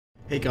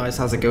Hey guys,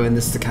 how's it going?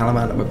 This is the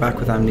Caluman and we're back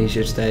with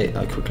Amnesia today.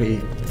 I quickly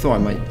thought I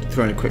might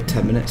throw in a quick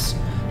 10 minutes.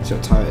 See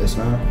what time it is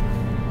now.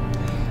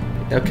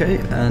 Okay,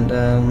 and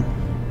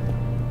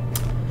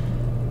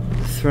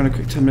throw in a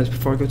quick 10 minutes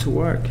before I go to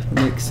work.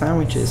 I make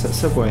sandwiches at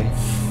Subway.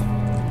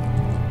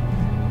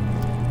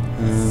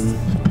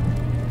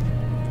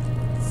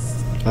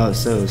 Oh,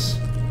 it's those.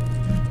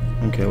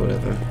 Okay,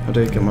 whatever. How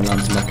do I get my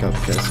lantern back up?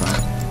 Okay, it's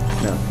fine.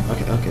 No,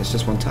 okay, it's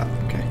just one tap.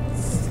 Okay.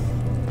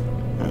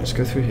 Alright, let's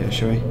go through here,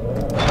 shall we?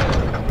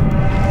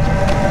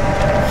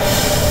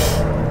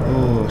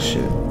 Oh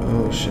shit,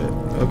 oh shit.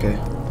 Okay.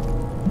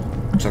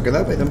 So I'll go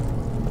that way then.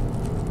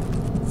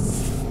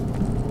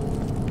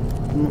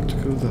 Not to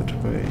go that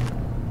way.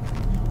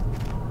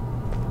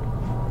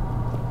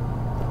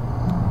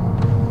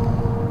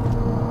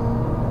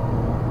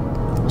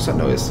 What's that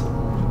noise?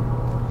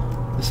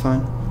 It's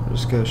fine. I'll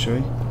just go, shall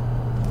we?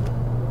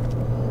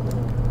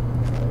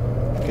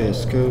 Okay,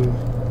 let's go.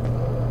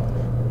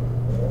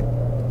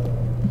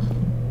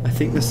 I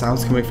think the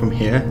sound's coming from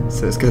here,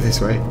 so let's go this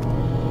way.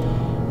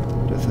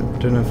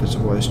 Don't know if it's a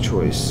wise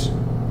choice.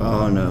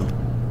 Oh no.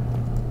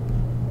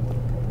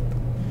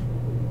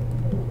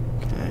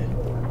 Okay.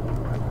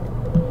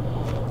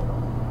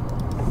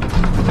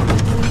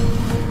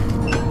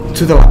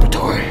 To the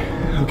laboratory.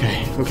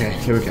 Okay,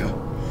 here we go.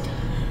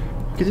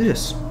 We can do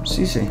this. It's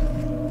easy.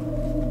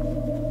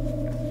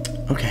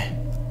 Okay.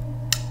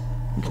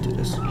 We can do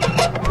this. Oh,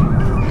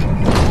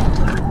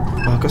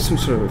 I've got some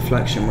sort of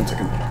reflection. 1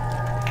 second.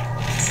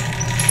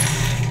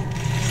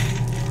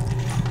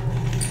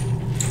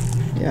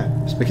 Yeah,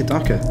 let's make it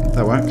darker.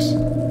 That works.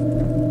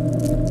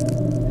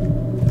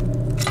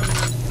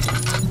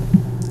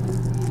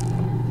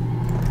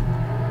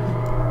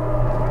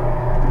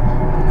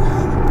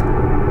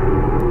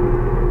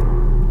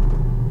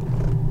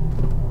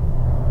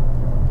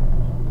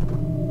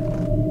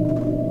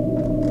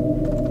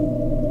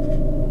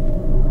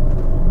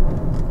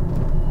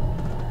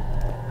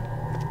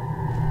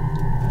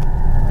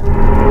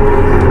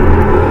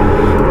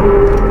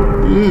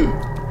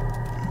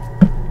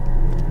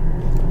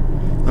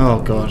 Oh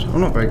god,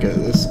 I'm not very good at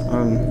this.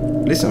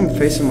 At least I'm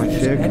facing my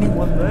fear.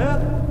 Anyone there?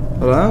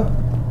 Hello?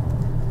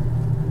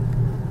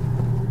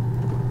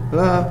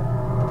 Hello?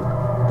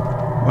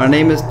 My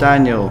name is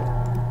Daniel.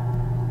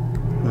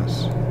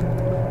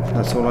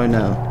 That's all I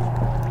know.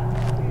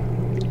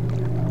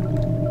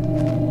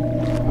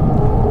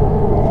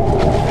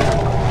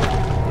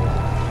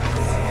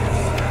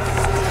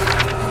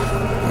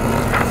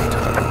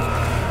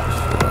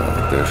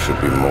 There should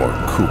be more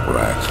coop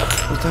rats.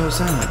 What the hell was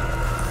that?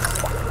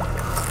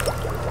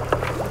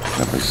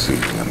 Let me see.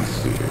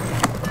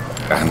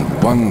 And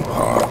one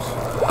part.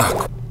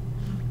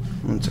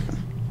 1 second.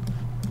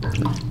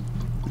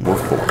 More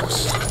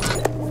force.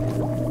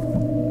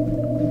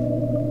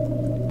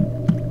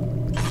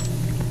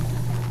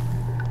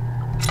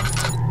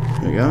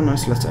 There we go,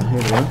 nice letter. Here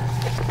we go.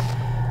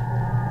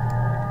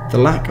 The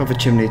lack of a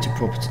chimney to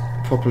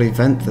properly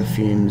vent the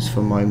fumes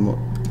from my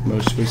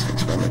most recent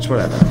experiments.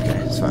 Whatever, okay,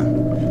 it's fine.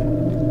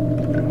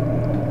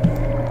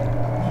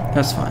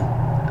 That's fine.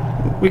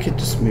 We could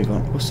just move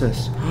on. What's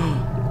this?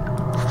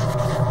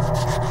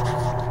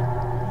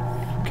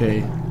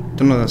 Okay,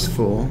 don't know what that's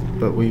for,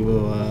 but we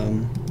will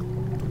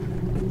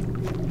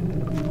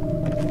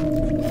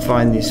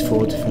find these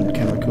 4 different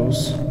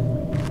chemicals.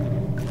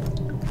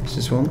 Is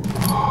this one?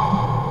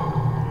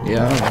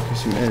 Yeah, I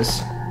assume it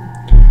is.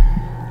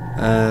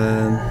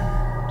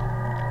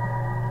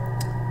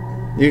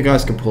 You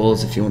guys can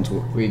pause if you want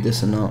to read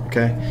this or not,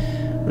 okay?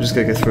 We're just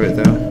gonna go through it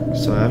though.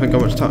 So I haven't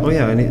got much time. Oh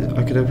yeah,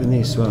 I could open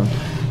these as well.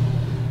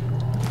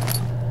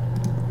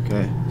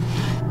 Okay.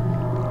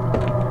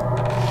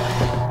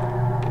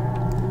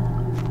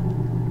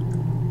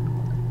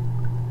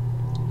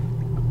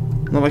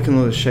 Not liking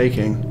all the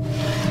shaking.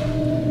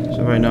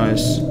 So very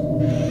nice.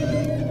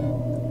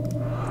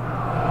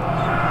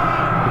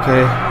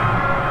 Okay.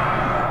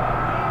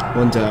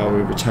 One day I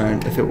will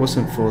return. If it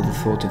wasn't for the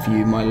thought of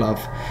you, my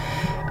love,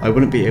 I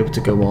wouldn't be able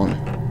to go on.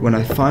 When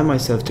I find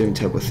myself doing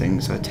terrible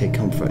things, I take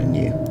comfort in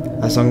you.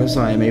 As long as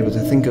I am able to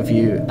think of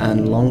you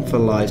and long for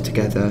life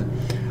together,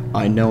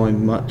 I know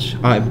I'm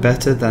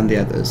better than the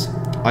others.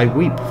 I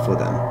weep for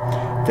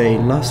them. They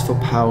lust for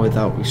power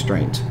without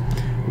restraint,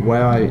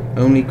 where I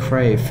only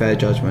crave fair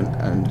judgment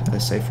and a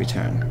safe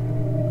return.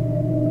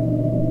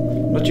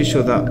 Not too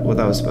sure what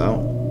that was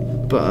about,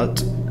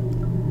 but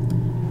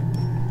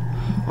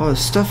oh, there's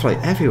stuff like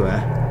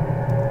everywhere.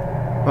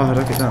 Oh, how do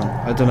I get down?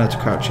 I don't know how to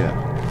crouch yet.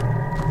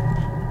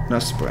 No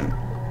sprint.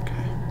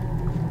 Okay.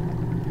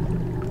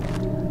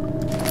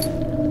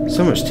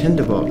 So much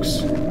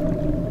tinderbox.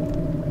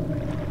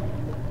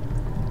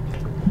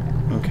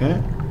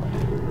 Okay.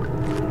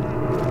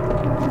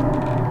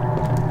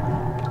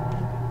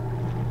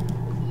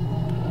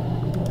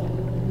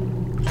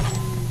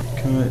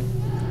 Can I?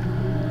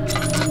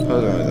 Oh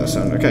no, that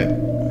sound okay.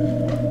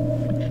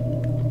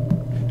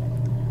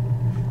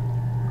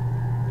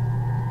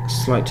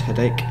 Slight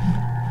headache.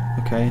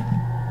 Okay.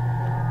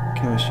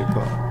 Chemistry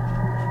pot.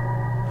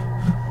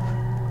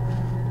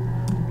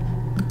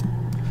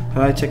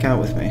 Can I check out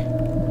with me?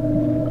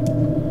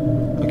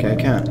 Okay, I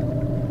can.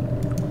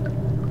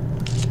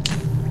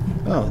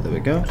 Oh, there we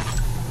go.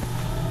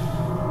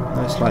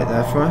 Nice light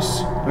there for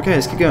us. Okay,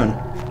 let's keep going.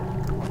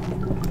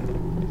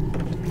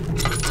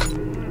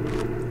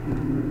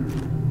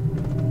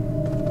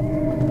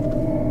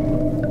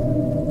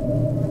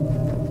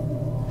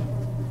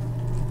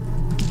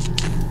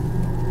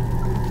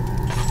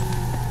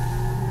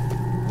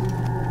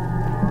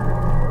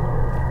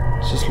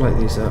 Let's just light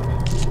these up.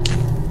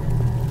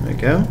 There we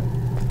go.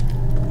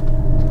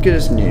 Good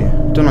as new.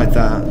 Don't like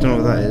that. Don't know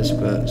what that is,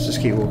 but let's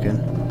just keep walking.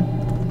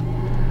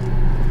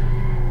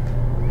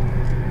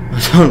 I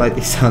don't like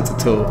these sounds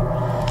at all.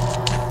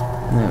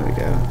 There we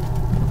go.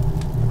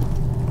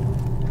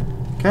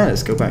 Okay,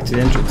 let's go back to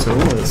the entrance hall.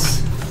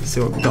 Let's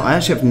see what we've got. I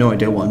actually have no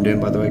idea what I'm doing,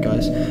 by the way,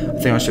 guys. I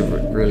think I should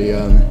really,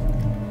 oh.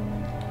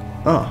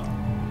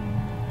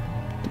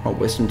 My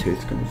wisdom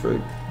tooth coming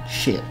through.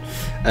 Shit.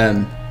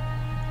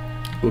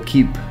 We'll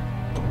keep...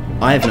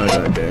 I have no idea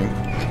what I'm doing.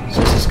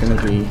 So this is gonna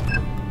be...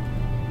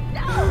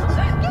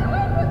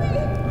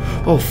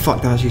 Oh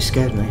fuck, that actually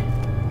scared me.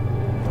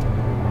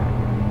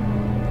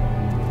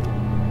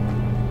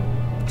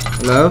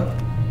 Hello?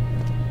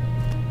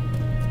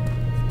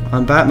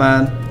 I'm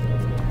Batman.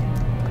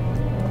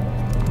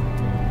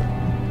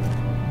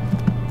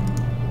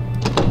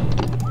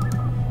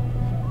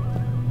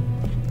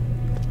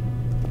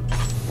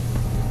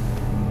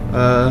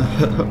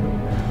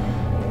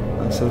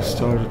 I'm so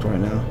startled right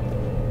now.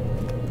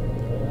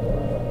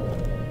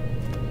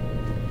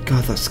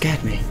 God, that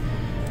scared me.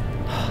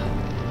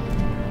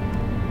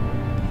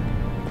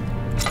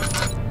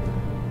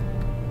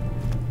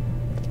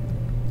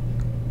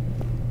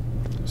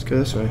 Let's go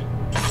this way.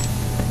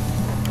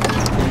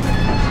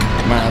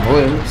 I'm out of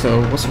oil,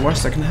 so what's the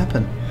worst that can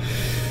happen?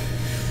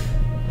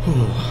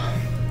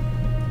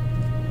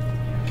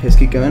 Okay, let's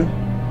keep going.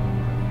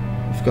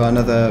 We've got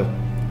another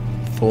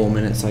 4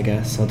 minutes, I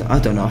guess. I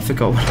don't know, I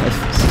forgot when I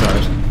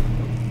started.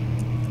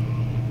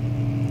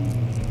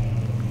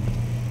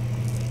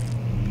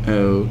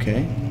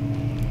 Okay.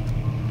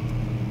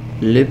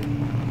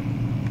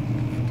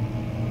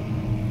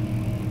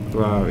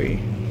 Library.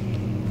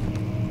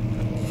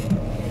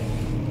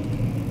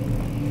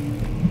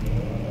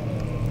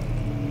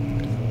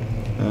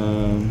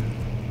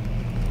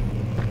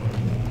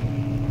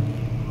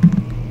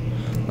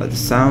 Like the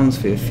sounds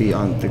for your feet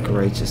aren't the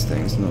greatest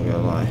things, not gonna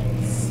lie.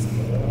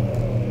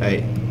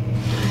 Hey,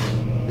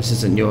 this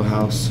isn't your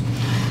house.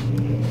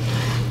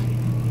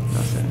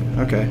 Nothing.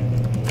 Okay.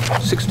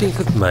 16th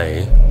of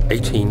May,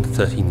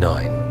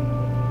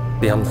 1839.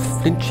 The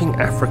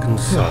unflinching African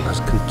sun has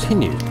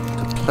continued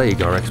to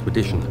plague our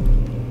expedition,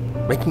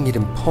 making it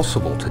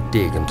impossible to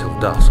dig until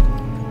dusk.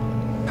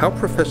 How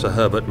Professor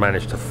Herbert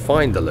managed to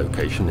find the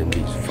location in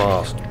these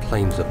vast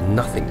plains of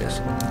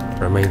nothingness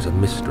remains a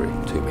mystery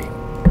to me.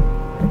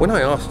 When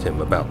I asked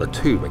him about the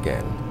tomb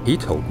again, he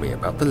told me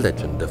about the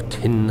legend of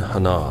Tin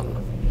Hanan,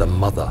 the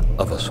mother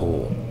of us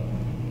all.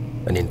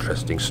 An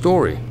interesting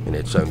story in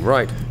its own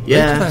right.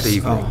 Yes. Later that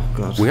evening,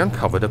 God. we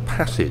uncovered a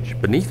passage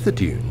beneath the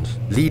dunes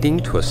leading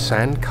to a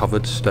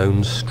sand-covered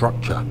stone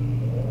structure.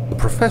 The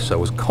professor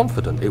was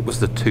confident it was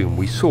the tomb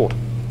we sought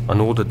and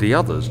ordered the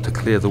others to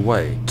clear the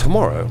way.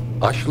 Tomorrow,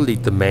 I shall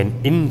lead the men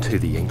into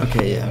the ancient...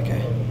 Okay, yeah,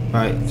 okay.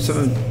 Right,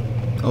 something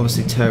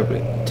obviously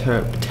terribly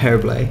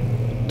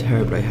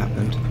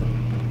happened.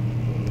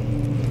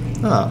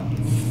 Ah.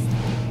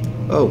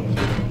 Oh.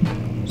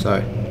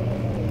 Sorry.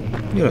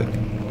 You look...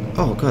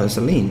 Oh god, it's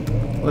a lean.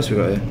 What else we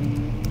got here?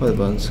 What are the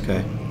buns?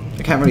 Okay.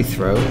 I can't really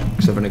throw,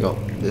 because I've only got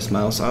this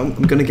mouse. I'm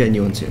going to get a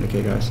new one soon,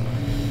 okay guys?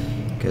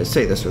 Okay, let's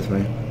take this with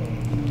me.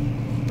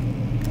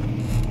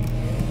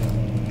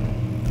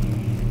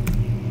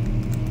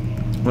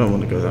 I don't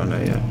want to go down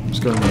there yet. Let's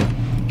go in there.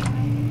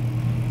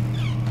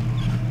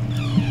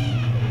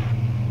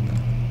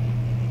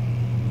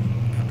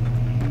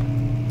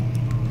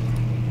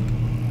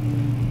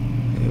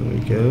 Here we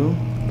go.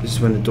 This is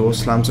when the door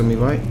slams on me,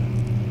 right?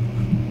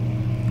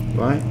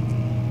 Right?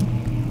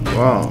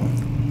 Wow.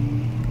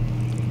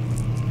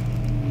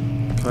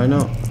 Can I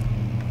not?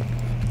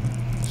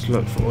 Let's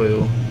look for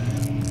oil.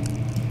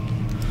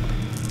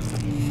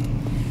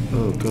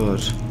 Oh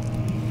god.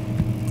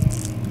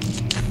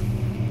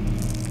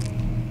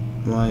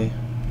 My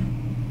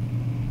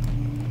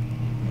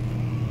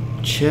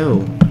chill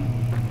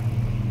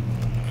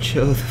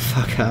the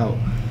fuck out.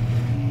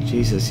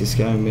 Jesus, you're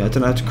scaring me. I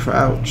don't know how to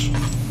crouch.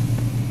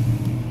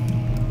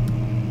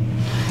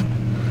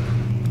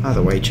 Out of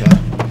the way, chat.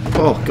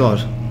 Oh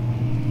god,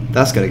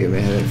 that's gonna give me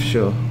a headache for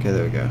sure. Okay,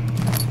 there we go.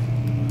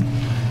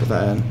 Put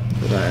that in.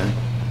 Put that in.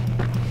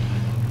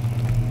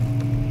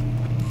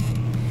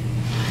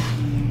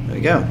 There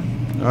we go.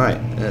 All right,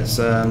 let's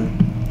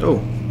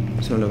oh,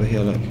 someone over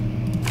here. Look.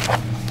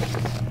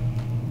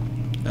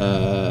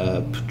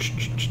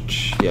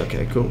 Yeah,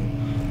 okay, cool.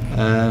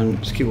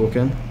 Just keep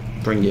walking.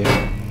 Bring you.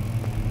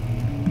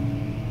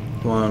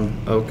 Come on.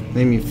 Oh,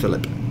 name you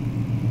Philip.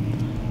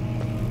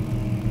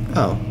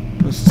 Oh,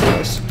 what's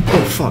this?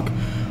 Oh, fuck.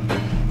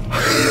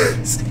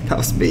 That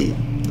was me.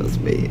 That was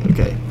me.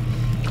 Okay.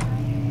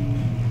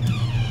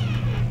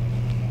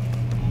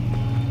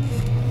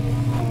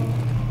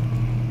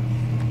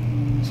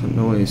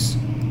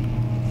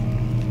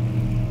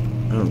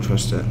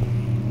 trust it.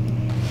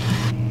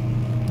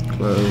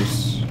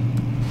 Clothes.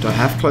 Do I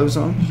have clothes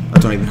on? I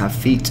don't even have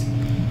feet.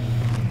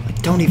 I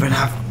don't even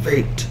have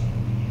feet.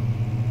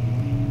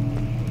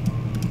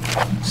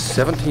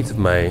 17th of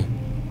May,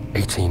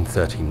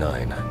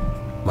 1839.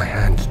 My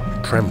hands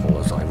tremble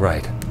as I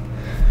write.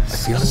 I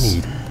feel a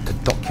need to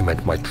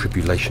document my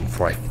tribulation,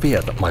 for I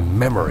fear that my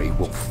memory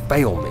will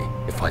fail me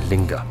if I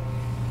linger.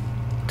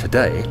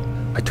 Today,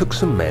 I took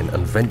some men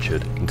and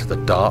ventured into the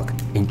dark,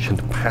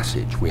 ancient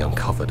passage we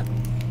uncovered.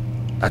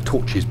 Our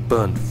torches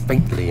burned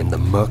faintly in the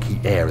murky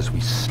air as we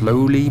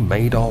slowly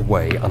made our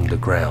way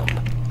underground.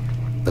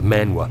 The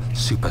men were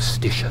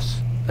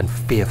superstitious and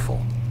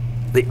fearful.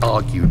 They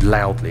argued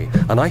loudly,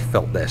 and I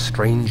felt their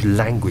strange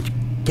language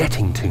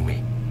getting to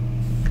me.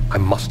 I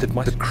mustered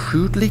my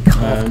crudely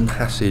carved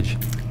passage.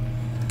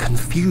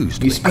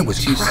 Confused, I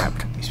was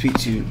trapped. You speak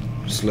too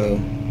slow.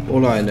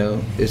 All I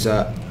know is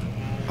that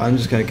I'm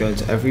just going to go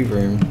into every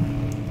room.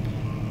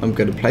 I'm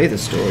going to play the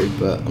story,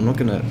 but I'm not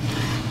going to...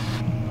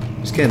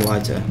 It's getting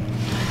lighter.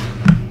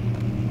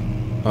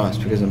 Oh, it's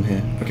because I'm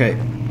here. Okay.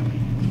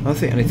 I don't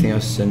think anything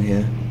else is in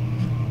here.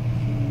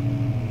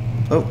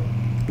 Oh.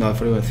 No, I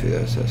thought I went through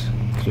there, so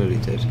I clearly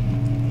did.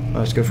 Oh,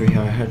 let's go through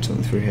here. I heard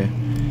something through here.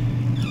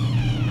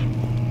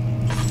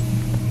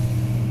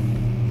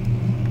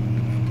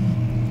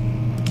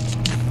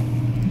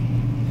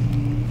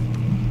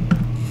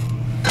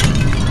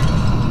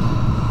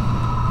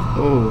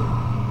 Oh,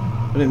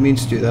 I didn't mean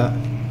to do that.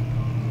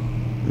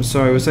 I'm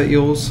sorry, was that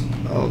yours?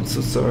 Oh, I'm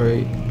so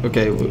sorry.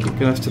 Okay, we're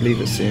gonna have to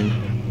leave it soon.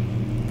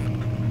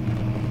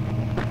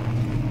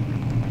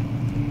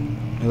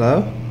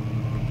 Hello?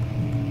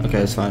 Okay,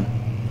 it's fine.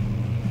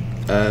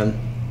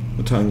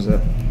 What time is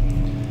it?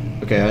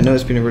 Okay, I know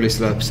it's been a really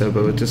slow episode,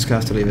 but we're just gonna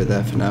have to leave it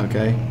there for now,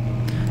 okay?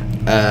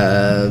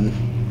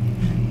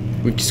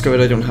 We discovered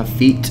I don't have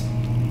feet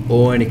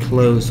or any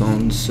clothes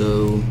on,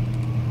 so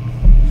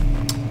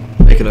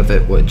make it of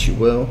it what you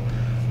will.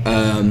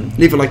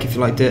 Leave a like if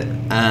you liked it,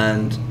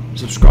 and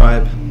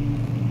subscribe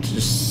to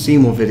just see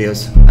more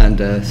videos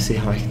and see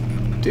how I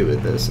do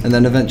with this. And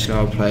then eventually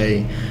I'll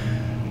play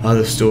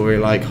other story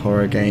like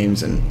horror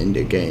games and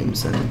indie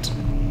games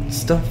and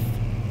stuff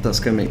that's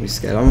gonna make me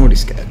scared. I'm already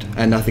scared,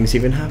 and nothing's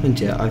even happened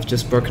yet. I've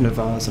just broken a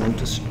vase and I'm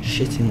just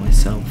shitting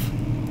myself.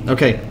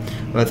 Okay,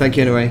 well, thank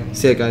you anyway.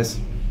 See you guys.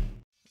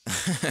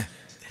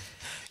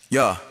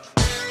 Yeah.